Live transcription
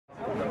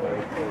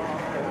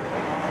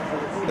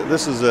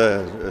This is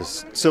a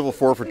civil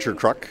forfeiture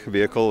truck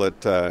vehicle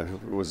that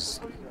was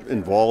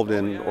involved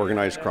in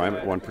organized crime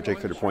at one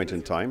particular point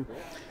in time.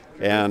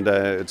 And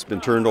it's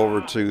been turned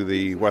over to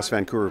the West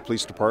Vancouver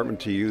Police Department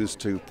to use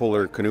to pull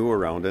their canoe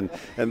around. And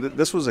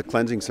this was a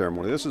cleansing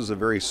ceremony. This was a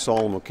very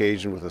solemn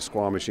occasion with the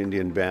Squamish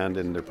Indian Band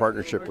and their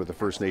partnership with the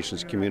First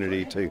Nations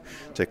community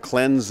to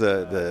cleanse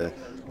the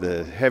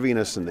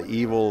heaviness and the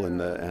evil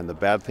and the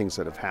bad things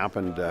that have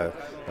happened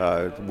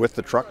with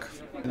the truck.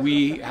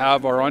 We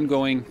have our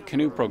ongoing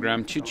canoe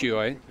program,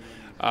 Ch'ich'iyuy,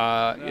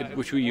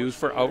 which we use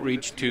for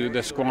outreach to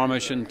the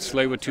Squamish and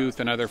Tsleil-Waututh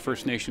and other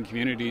First Nation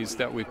communities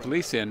that we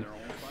police in.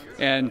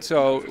 And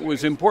so it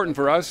was important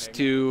for us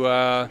to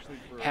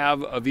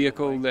have a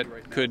vehicle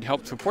that could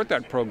help support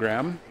that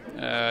program.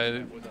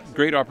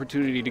 Great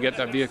opportunity to get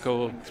that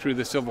vehicle through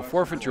the civil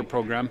forfeiture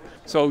program.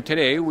 So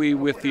today we,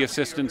 with the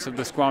assistance of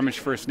the Squamish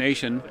First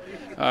Nation,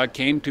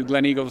 came to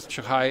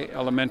Gleneagles-Ch'axáý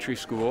Elementary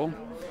School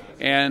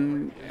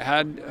and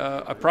had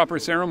a proper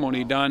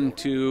ceremony done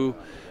to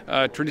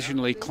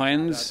traditionally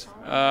cleanse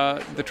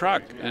the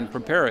truck and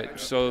prepare it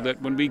so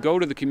that when we go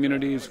to the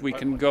communities we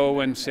can go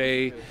and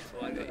say,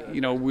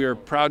 you know, we're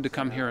proud to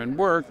come here and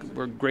work,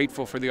 we're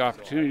grateful for the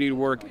opportunity to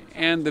work,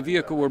 and the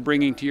vehicle we're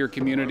bringing to your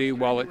community,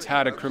 while it's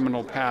had a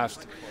criminal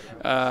past,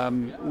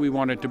 we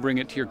wanted to bring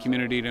it to your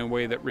community in a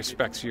way that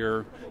respects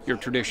your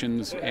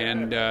traditions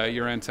and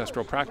your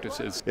ancestral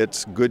practices.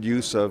 It's good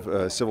use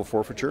of civil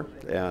forfeiture,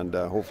 and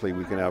hopefully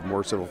we can have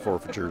more civil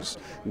forfeitures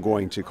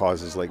going to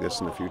causes like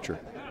this in the future.